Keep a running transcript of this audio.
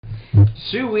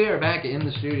Sue, we are back in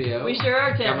the studio. We sure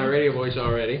are, Tim. Got my radio voice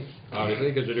already,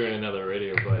 obviously, because we're doing another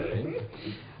radio play.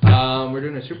 We're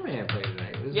doing a Superman play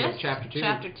tonight. This is Chapter 2.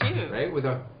 Chapter 2. Right, with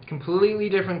a completely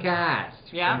different cast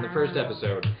from the first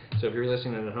episode. So if you're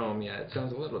listening at home, it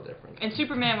sounds a little different. And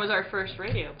Superman was our first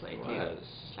radio play, too. It was.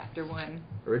 Chapter 1.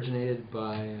 Originated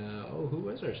by, who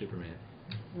was our Superman?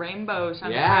 Rainbow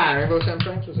Sun Rainbow Sun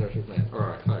Franks was our Superman.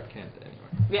 Or Clark Kent, anyway.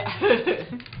 Yeah.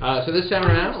 So this time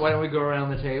around, why don't we go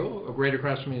around the table? Right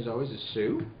across from me, as always, is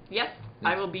Sue. Yep.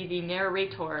 I will be the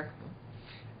narrator.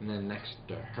 And then next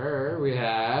to her, we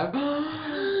have...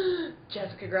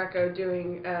 Jessica Greco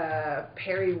doing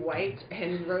Perry White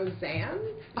and Roseanne.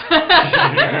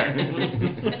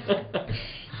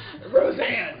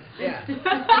 Roseanne! Yeah.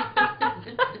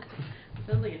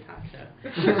 Sounds like a talk show.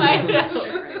 I know.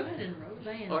 And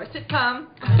Roseanne. Or a sitcom.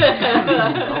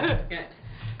 Good.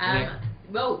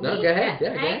 No, go ahead.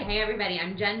 Yeah, Hey, everybody.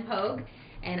 I'm Jen Pogue,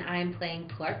 and I'm playing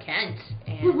Clark Kent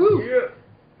and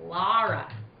Laura.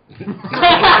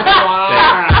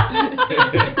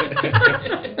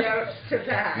 Note to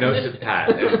Pat.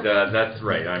 And, that's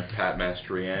right. I'm Pat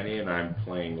Mastroianni, and I'm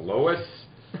playing Lois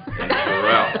and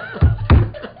Pharrell.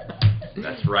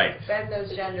 That's right. Bend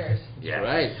those genders. Yeah.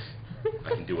 Right.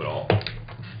 I can do it all.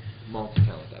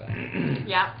 Multi-talented.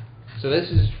 Yeah. So this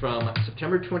is from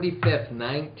September 25th,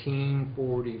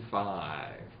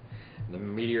 1945. The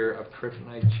Meteor of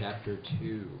Kryptonite, Chapter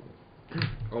 2.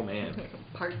 Oh, man.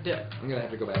 Part 2. I'm going to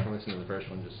have to go back and listen to the first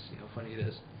one just to see how funny it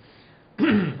is.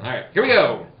 Alright, here we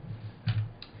go.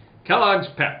 Kellogg's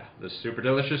Pep, the super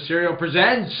delicious cereal,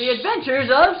 presents... The Adventures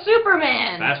of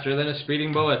Superman! Faster than a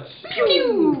speeding bullet.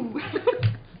 Pew!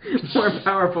 More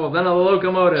powerful than a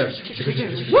locomotive.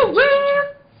 Woo woo!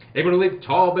 Able to leap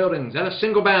tall buildings at a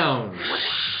single bound.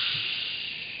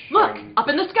 Look, up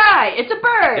in the sky, it's a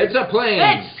bird! It's a plane!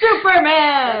 It's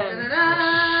Superman!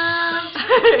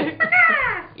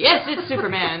 Yes, it's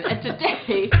Superman, and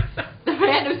today, the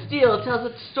Man of Steel tells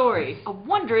its story, a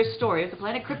wondrous story of the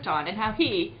planet Krypton and how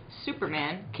he,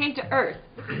 Superman, came to Earth.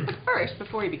 But first,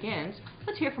 before he begins,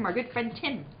 let's hear from our good friend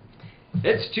Tim.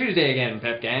 It's Tuesday again,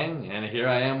 Pep Gang, and here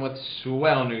I am with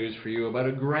swell news for you about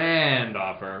a grand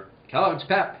offer Kellogg's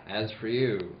Pep has for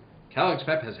you. Kellogg's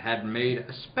Pep has had made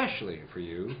especially for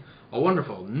you a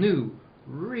wonderful, new,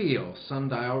 real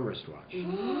sundial wristwatch.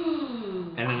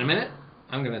 And in a minute,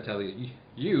 I'm going to tell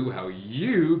you how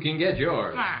you can get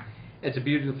yours. It's a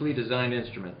beautifully designed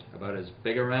instrument, about as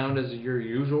big around as your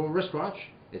usual wristwatch.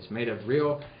 It's made of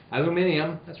real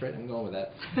aluminum, that's right, I'm going with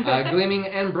that, gleaming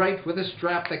and bright with a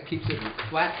strap that keeps it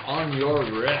flat on your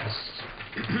wrist.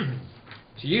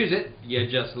 To use it, you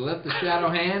just lift the shadow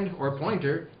hand or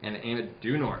pointer and aim it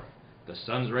due north. The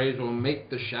sun's rays will make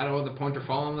the shadow of the pointer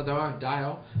fall on the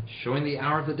dial, showing the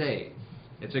hour of the day.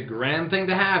 It's a grand thing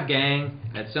to have, gang.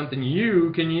 It's something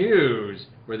you can use,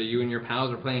 whether you and your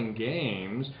pals are playing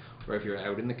games or if you're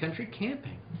out in the country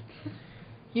camping.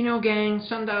 You know, gang,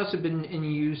 sundials have been in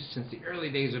use since the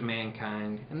early days of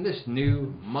mankind, and this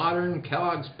new, modern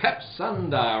Kellogg's Pep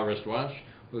sundial wristwatch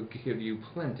will give you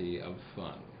plenty of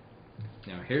fun.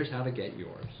 Now, here's how to get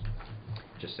yours.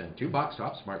 Just send 2 box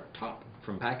tops marked top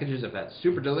from packages of that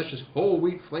super delicious whole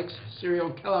wheat flakes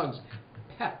cereal Kellogg's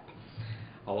Pep,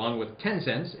 along with 10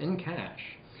 cents in cash,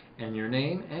 and your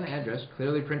name and address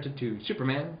clearly printed to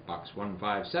Superman, Box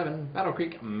 157, Battle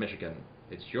Creek, Michigan.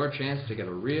 It's your chance to get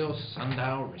a real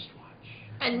sundial wristwatch.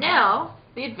 And now,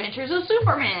 The Adventures of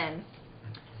Superman.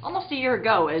 Almost a year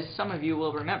ago, as some of you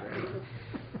will remember,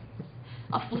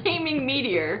 a flaming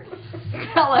meteor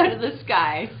fell out of the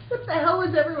sky. What the hell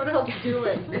was everyone else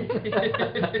doing?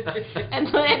 And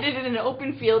landed in an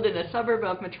open field in a suburb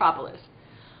of Metropolis.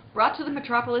 Brought to the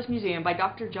Metropolis Museum by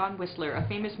Dr. John Whistler, a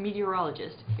famous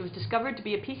meteorologist, it was discovered to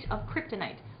be a piece of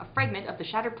kryptonite, a fragment of the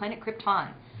shattered planet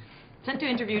Krypton. Sent to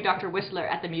interview Dr. Whistler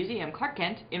at the museum, Clark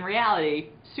Kent, in reality,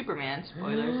 Superman,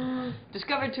 spoilers,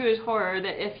 discovered to his horror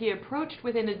that if he approached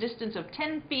within a distance of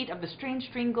 10 feet of the strange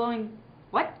green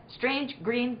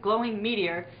glowing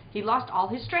meteor, he lost all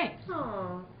his strength.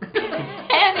 Aww.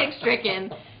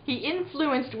 Panic-stricken, he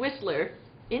influenced Whistler,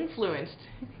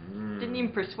 didn't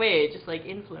even persuade, just like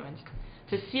influenced,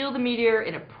 to seal the meteor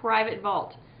in a private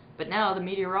vault. But now the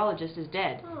meteorologist is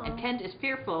dead, and Kent is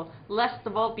fearful lest the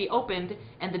vault be opened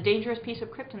and the dangerous piece of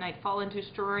kryptonite fall into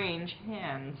strange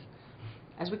hands.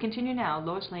 As we continue now,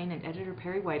 Lois Lane and editor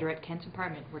Perry White are at Kent's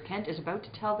apartment, where Kent is about to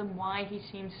tell them why he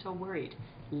seems so worried.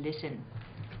 Listen.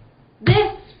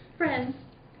 This, friends,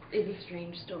 is a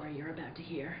strange story you're about to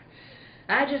hear.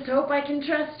 I just hope I can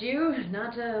trust you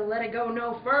not to let it go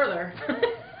no further.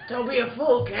 Don't be a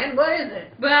fool, Ken. What is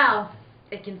it? Well,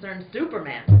 it concerns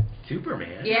Superman.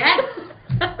 Superman? Yes.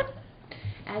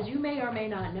 As you may or may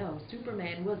not know,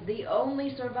 Superman was the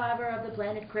only survivor of the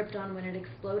planet Krypton when it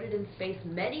exploded in space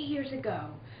many years ago.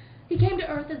 He came to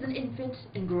Earth as an infant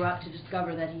and grew up to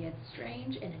discover that he had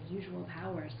strange and unusual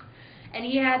powers. And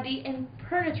he had the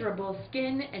impenetrable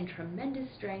skin and tremendous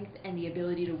strength and the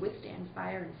ability to withstand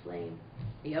fire and flame.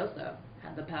 He also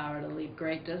had the power to leap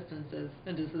great distances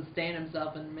and to sustain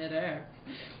himself in midair.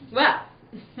 Well,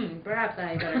 perhaps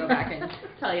I better go back and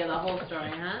tell you the whole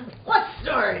story, huh? What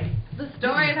story? The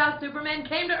story of how Superman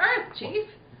came to Earth, Chief.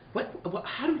 What?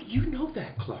 How do you know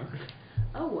that, Clark?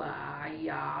 Oh,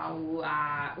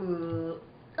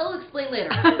 I'll explain later.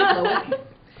 Lois.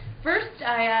 First,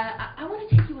 I want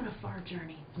to take you on a far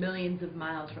journey, millions of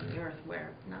miles from the Earth,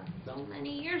 where not so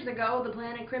many years ago the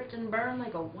planet Krypton burned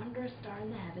like a wondrous star in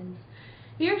the heavens.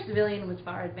 Here, civilian was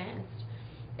far advanced.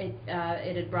 It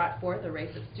had brought forth a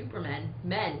race of supermen,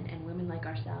 men and women like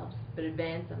ourselves, but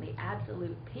advanced on the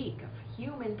absolute peak of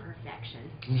human perfection.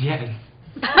 Yes.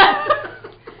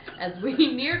 As we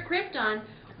near Krypton,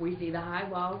 we see the high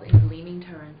walls and gleaming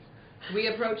turrets. We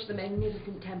approach the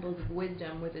magnificent temples of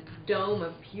wisdom with its dome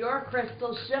of pure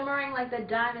crystal shimmering like the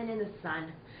diamond in the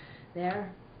sun.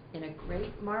 There, in a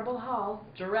great marble hall,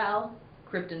 Jor-El,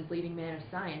 Krypton's leading man of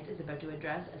science, is about to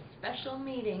address a special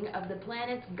meeting of the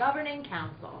planet's governing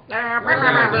council.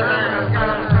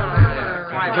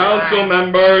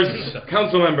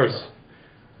 Council members,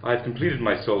 I've completed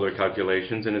my solar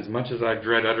calculations, and as much as I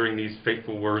dread uttering these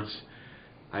fateful words,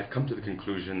 I've come to the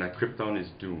conclusion that Krypton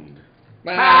is doomed.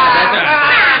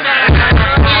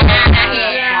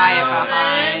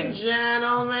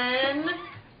 Gentlemen,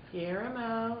 hear him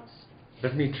out.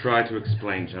 Let me try to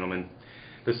explain, gentlemen.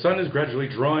 The sun is gradually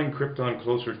drawing Krypton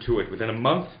closer to it. Within a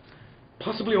month,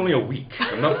 possibly only a week,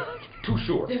 I'm not too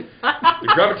sure, the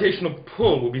gravitational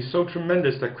pull will be so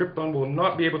tremendous that Krypton will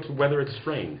not be able to weather its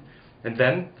strain. And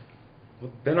then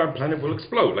our planet will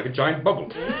explode like a giant bubble,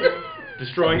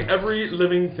 destroying every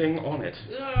living thing on it.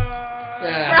 I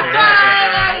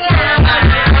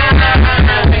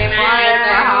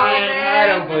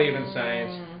don't believe in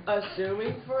science.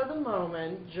 Assuming for the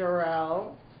moment,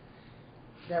 Jor-El,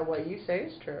 that what you say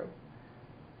is true,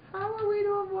 how are we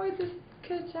to avoid this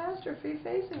catastrophe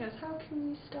facing us? How can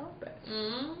we stop it?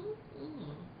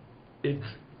 It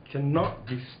cannot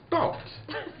be stopped,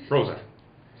 Rosa.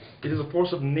 It is a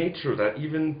force of nature that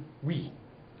even we,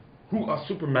 who are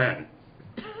Superman,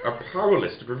 are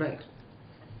powerless to prevent.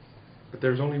 But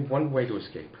there's only one way to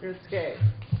escape. Escape.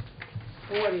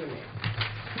 What do you mean?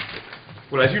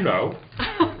 Well, as you know,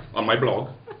 on my blog,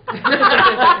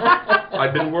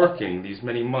 I've been working these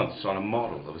many months on a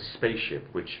model of a spaceship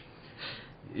which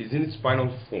is in its final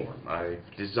form. I've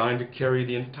designed to carry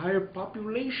the entire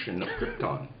population of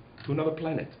Krypton to another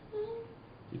planet.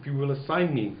 If you will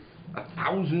assign me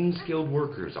 1,000 skilled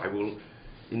workers, I will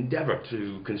endeavor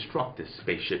to construct this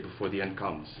spaceship before the end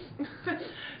comes.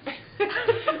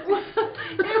 It was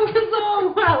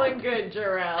all well and good,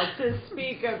 Jor-El, to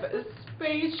speak of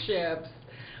spaceships,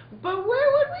 but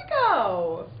where would we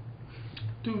go?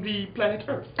 To the planet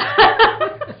Earth.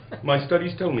 My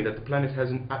studies tell me that the planet has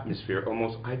an atmosphere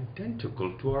almost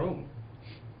identical to our own.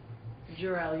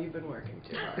 Jor-El, you've been working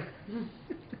too hard.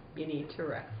 You need to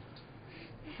rest.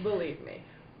 Believe me,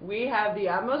 we have the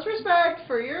utmost respect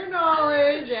for your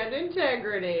knowledge and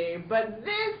integrity, but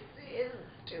this is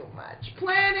too much.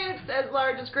 Planets as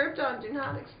large as Krypton do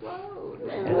not explode.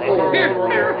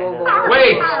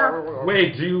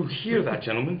 Wait, do you hear that,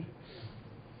 gentlemen?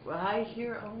 Well, I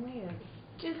hear only a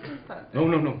distant thunder.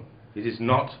 No. It is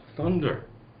not thunder,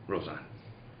 Roseanne.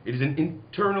 It is an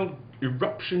internal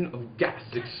eruption of gas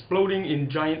exploding in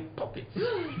giant pockets.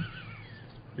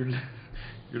 You're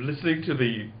listening to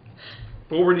the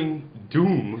forwarding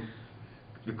doom.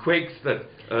 The quakes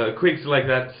like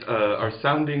that are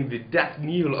sounding the death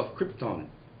knell of Krypton.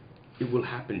 It will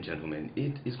happen, gentlemen.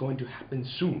 It is going to happen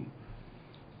soon.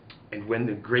 And when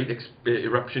the great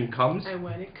eruption comes... And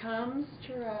when it comes,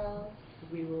 Jor-El,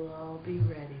 we will all be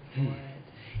ready for it.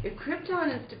 If Krypton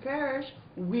is to perish,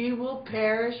 we will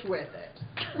perish with it.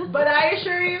 But I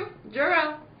assure you,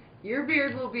 Jor-El, your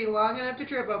beard will be long enough to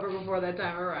trip over before that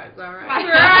time arrives, all right?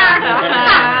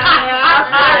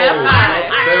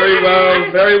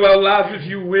 Very well, laugh if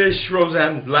you wish,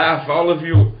 Roseanne. Laugh, all of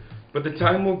you. But the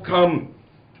time will come.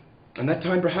 And that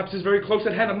time perhaps is very close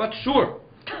at hand, I'm not sure.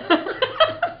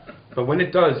 But when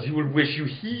it does, you will wish you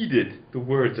heeded the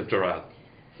words of Jor-El.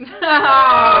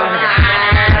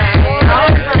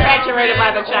 Perpetuated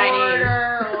by the Chinese.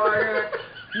 Order.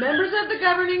 Members of the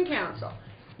governing council,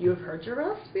 you have heard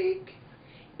Jor-El speak.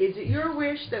 Is it your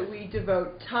wish that we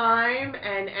devote time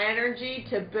and energy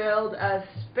to build a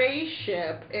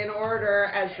spaceship in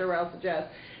order, as Jor-El suggests,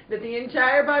 that the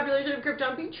entire population of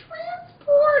Krypton be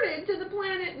transported to the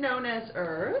planet known as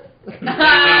Earth. No,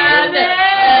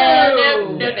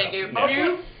 thank you.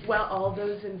 Okay. Well, all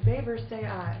those in favor say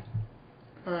aye.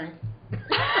 Aye.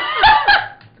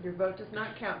 Your vote does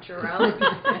not count, Jarrell.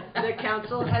 The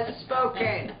council has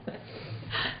spoken.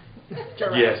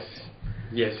 Jarrell. Yes.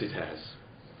 Yes, it has.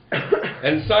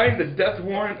 And signed the death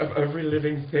warrant of every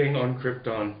living thing on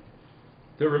Krypton.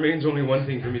 There remains only one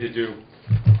thing for me to do.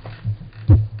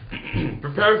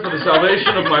 Prepare for the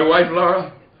salvation of my wife,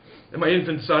 Lara, and my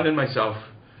infant son and myself.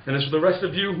 And as for the rest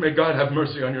of you, may God have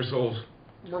mercy on your souls.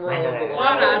 With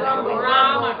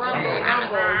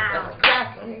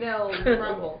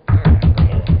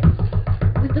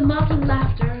the mocking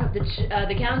laughter of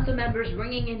the council members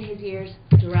ringing in his ears,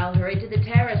 Jarrell hurried to the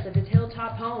terrace of his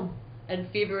hilltop home and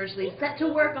feverishly set to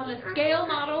work on the scale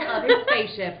model of his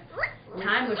spaceship.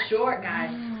 Time was short,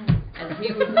 guys, as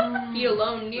he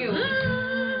alone knew.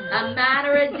 A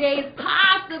matter of days,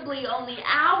 possibly only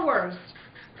hours.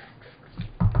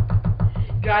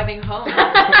 Driving home,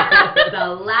 the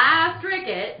last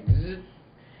ricket,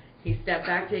 he stepped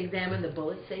back to examine the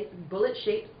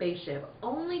bullet-shaped spaceship,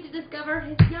 only to discover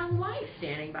his young wife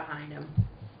standing behind him.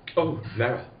 Oh,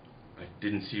 Lara, I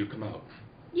didn't see you come out.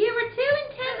 You were too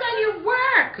intent on your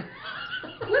work.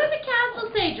 What did the council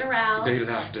say, Jarrell? They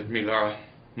laughed at me, Lara.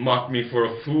 Mocked me for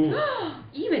a fool.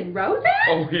 Even wrote that?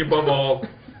 Oh, he above all,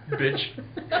 bitch.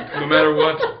 No matter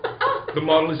what, the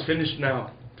model is finished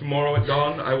now. Tomorrow at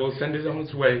dawn, I will send it on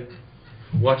its way,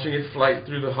 watching it fly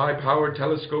through the high-powered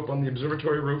telescope on the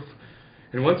observatory roof.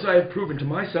 And once I have proven to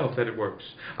myself that it works,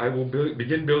 I will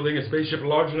begin building a spaceship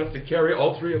large enough to carry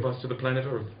all three of us to the planet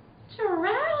Earth.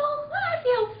 Jarrell, I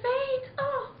feel faint.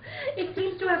 Oh, it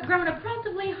seems to have grown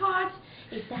oppressively hot.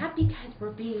 Is that because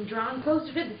we're being drawn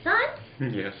closer to the sun?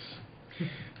 Yes.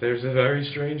 There's a very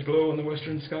strange glow in the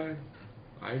western sky.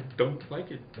 I don't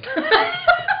like it.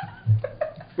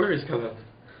 Where is Khalil?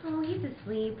 Oh, he's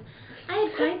asleep. I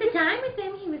had quite the time with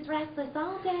him. He was restless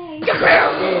all day.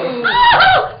 Oh!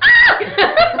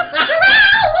 Jarrell,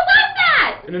 what was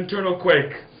that? An internal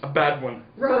quake. A bad one.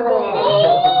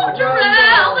 Oh,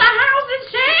 Jarrell, the house is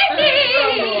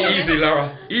shaking! Easy,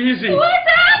 Lara. Easy. What's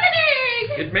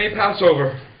happening? It may pass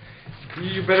over.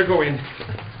 You better go in.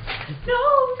 No,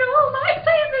 my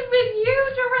place is with you,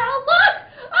 Jarrell. Look!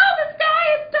 Oh, the sky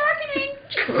is darkening.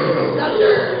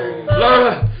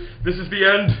 Lara, this is the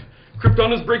end.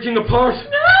 Krypton is breaking apart.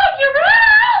 No, Jarrell!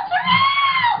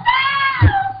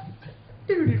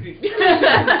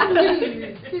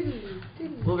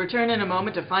 We'll return in a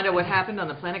moment to find out what happened on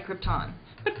the planet Krypton.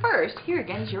 But first, here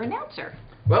again is your announcer.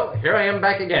 Well, here I am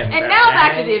back again. And now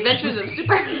back to the adventures of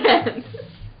Superman.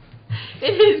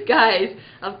 In his guise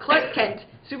of Clark Kent,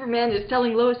 Superman is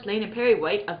telling Lois Lane and Perry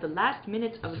White of the last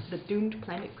minutes of the doomed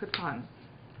planet Krypton.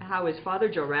 How his father,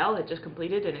 Jor-El, had just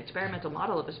completed an experimental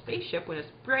model of a spaceship when a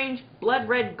strange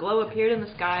blood-red glow appeared in the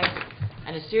sky,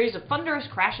 and a series of thunderous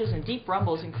crashes and deep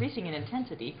rumbles increasing in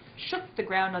intensity shook the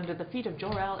ground under the feet of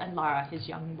Jor-El and Lara, his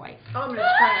young wife. Ominous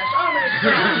crash, ominous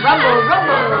crash.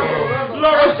 Rumble!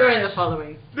 Lara, During the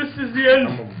following. this is the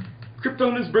end.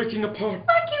 Krypton is breaking apart.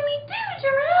 What can we do,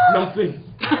 Jor-El? Nothing.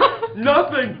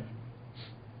 Nothing.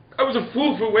 I was a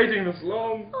fool for waiting this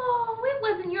long. Oh, it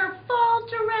wasn't your fault,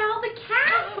 Jor-El. The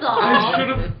castle. I should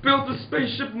have built a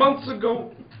spaceship months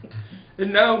ago.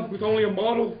 And now, with only a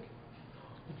model...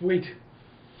 Wait.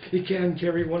 It can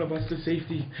carry one of us to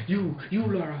safety. You,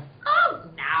 Lara. Oh,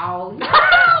 no.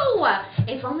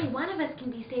 If only one of us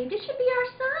can be saved, it should be our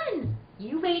son.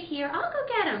 You wait here. I'll go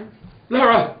get him.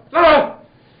 Lara!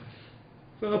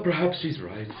 Well, perhaps she's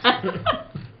right.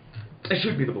 It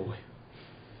should be the boy.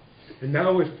 And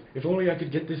now, if only I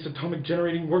could get this atomic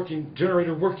generator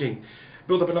working,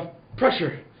 build up enough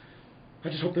pressure. I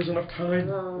just hope there's enough time.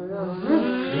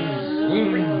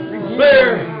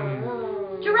 There!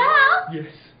 Jor-El?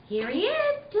 Yes. Here he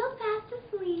is, still fast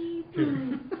asleep.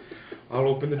 Here. I'll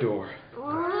open the door.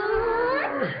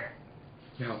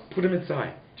 Now, put him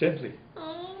inside, gently.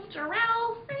 Oh,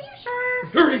 Jor-El, are you sure?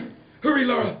 Hurry,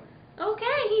 Lara.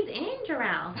 Okay, he's in,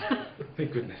 Jor-El.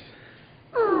 Thank goodness.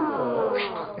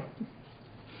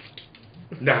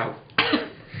 Now,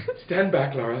 stand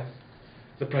back, Lara.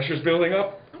 The pressure's building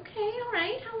up. Okay, all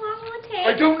right. How long will it take?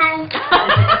 I don't know.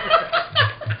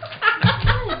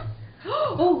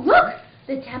 Oh, look!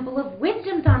 The Temple of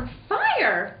Wisdom's on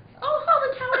fire! Oh,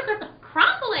 the towers are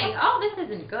crumbling! Oh, this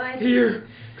isn't good. Here,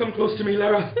 come close to me,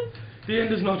 Lara. The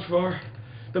end is not far.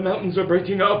 The mountains are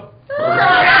breaking up. Each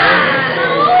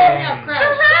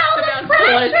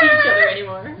other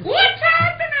anymore. What's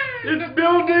happening? It's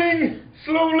building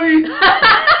slowly.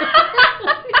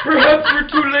 Perhaps we're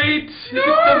too late. If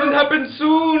it doesn't happen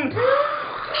soon.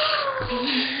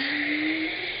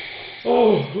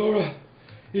 Oh, Laura,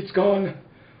 it's gone.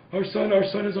 Our son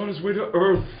is on his way to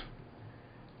Earth.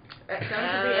 That sounds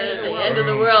like the end of the The world. end of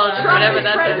the world, or Trump whatever is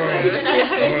that's president of the about. United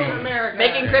States of America.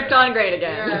 Making Krypton great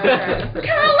again.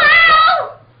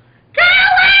 Yeah.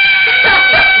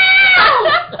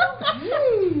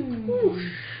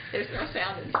 There's no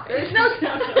sound in space. There's no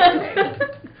sound in space.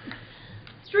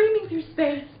 Streaming through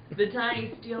space, the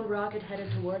tiny steel rocket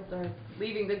headed towards Earth,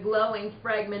 leaving the glowing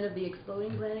fragment of the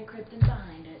exploding planet Krypton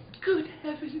behind it. Good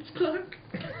heavens, Clark.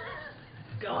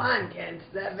 Go on, Kent.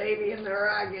 That baby in the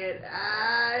rocket.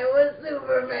 I was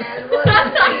Superman,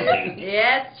 wasn't he?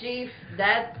 Yes, Chief.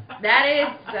 That is.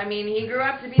 I mean, he grew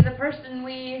up to be the person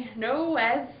we know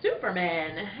as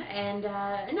Superman. And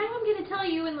now I'm going to tell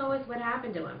you and Lois what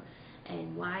happened to him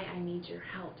and why I need your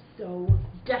help so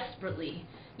desperately.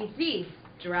 You see,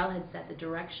 Jor-El had set the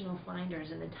directional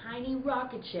finders in the tiny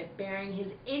rocket ship bearing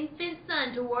his infant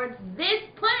son towards this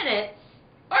planet,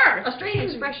 Earth. A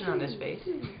strange expression on his face.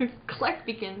 Clark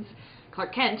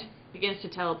Kent begins to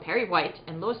tell Perry White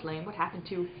and Lois Lane what happened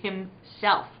to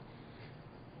himself.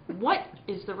 What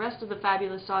is the rest of the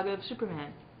fabulous saga of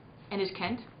Superman? And is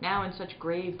Kent, now in such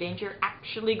grave danger,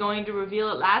 actually going to reveal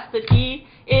at last that he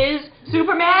is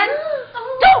Superman?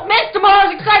 Don't miss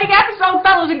tomorrow's exciting episode,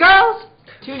 fellas and girls!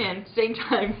 Tune in, same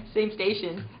time, same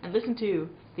station, and listen to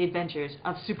The Adventures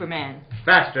of Superman.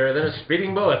 Faster than a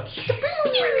speeding bullet.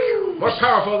 More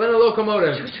powerful than a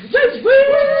locomotive.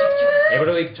 Able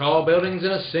to leap tall buildings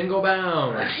in a single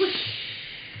bound.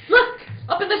 Look!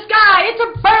 Up in the sky! It's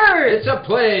a bird! It's a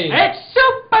plane. It's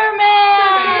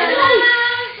Superman!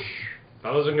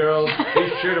 Fellows and girls,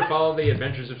 be sure to follow The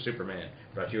Adventures of Superman.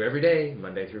 Brought to you every day,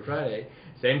 Monday through Friday.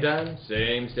 Same time,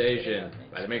 same station.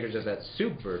 By the makers of that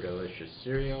super delicious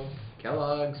cereal,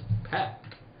 Kellogg's Pep.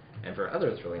 And for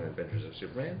other thrilling adventures of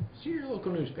Superman, see your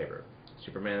local newspaper.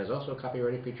 Superman is also a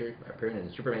copyrighted feature appearing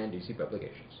in Superman DC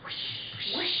publications.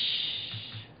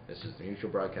 This is the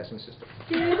Mutual Broadcasting System.